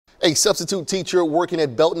A substitute teacher working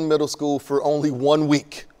at Belton Middle School for only 1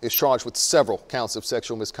 week is charged with several counts of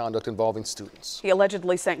sexual misconduct involving students. He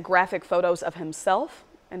allegedly sent graphic photos of himself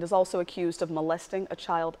and is also accused of molesting a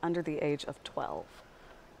child under the age of 12.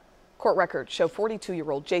 Court records show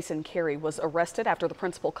 42-year-old Jason Carey was arrested after the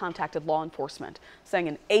principal contacted law enforcement, saying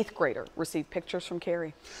an 8th grader received pictures from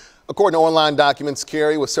Carey. According to online documents,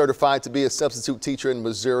 Carey was certified to be a substitute teacher in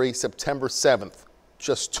Missouri September 7th.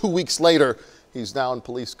 Just 2 weeks later, he's now in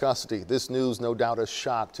police custody. This news, no doubt, a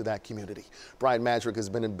shock to that community. Brian Madrick has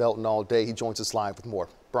been in Belton all day. He joins us live with more.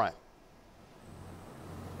 Brian.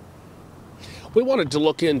 We wanted to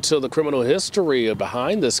look into the criminal history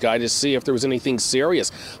behind this guy to see if there was anything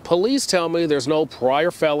serious. Police tell me there's no prior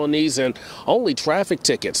felonies and only traffic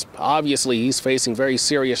tickets. Obviously, he's facing very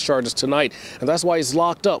serious charges tonight, and that's why he's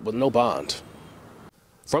locked up with no bond.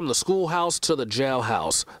 From the schoolhouse to the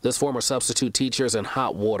jailhouse, this former substitute teacher is in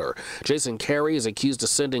hot water. Jason Carey is accused of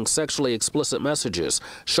sending sexually explicit messages,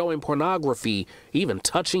 showing pornography, even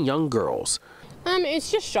touching young girls. It's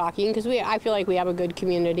just shocking because I feel like we have a good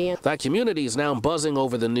community. That community is now buzzing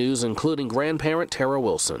over the news, including grandparent Tara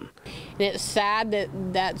Wilson. And it's sad that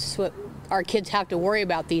that's what our kids have to worry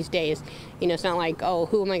about these days. You know, it's not like, oh,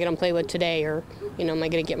 who am I going to play with today? Or, you know, am I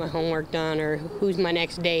going to get my homework done? Or who's my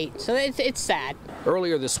next date? So it's sad.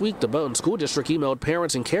 Earlier this week, the Belton School District emailed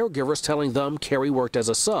parents and caregivers telling them Carey worked as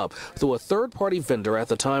a sub through a third-party vendor at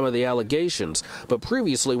the time of the allegations, but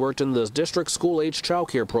previously worked in the district school-age child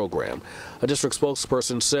care program. A district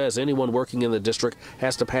spokesperson says anyone working in the district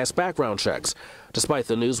has to pass background checks. Despite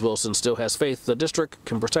the news, Wilson still has faith the district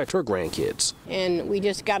can protect her grandkids. And we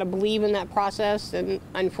just got to believe in that process, and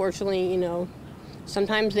unfortunately, you know,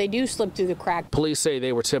 sometimes they do slip through the crack. Police say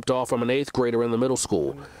they were tipped off from an 8th grader in the middle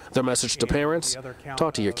school. Their message to parents,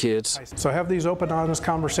 talk to your kids. So have these open, honest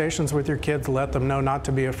conversations with your kids. Let them know not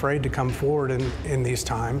to be afraid to come forward in these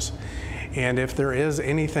times. And if there is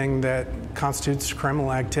anything that constitutes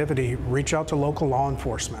criminal activity, reach out to local law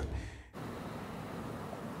enforcement.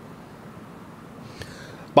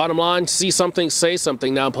 Bottom line, see something, say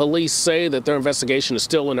something. Now, police say that their investigation is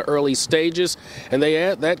still in the early stages, and they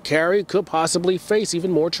add that Carey could possibly face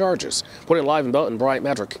even more charges. Reporting live in Belton, Brian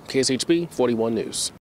Madrick, KSHB 41 News.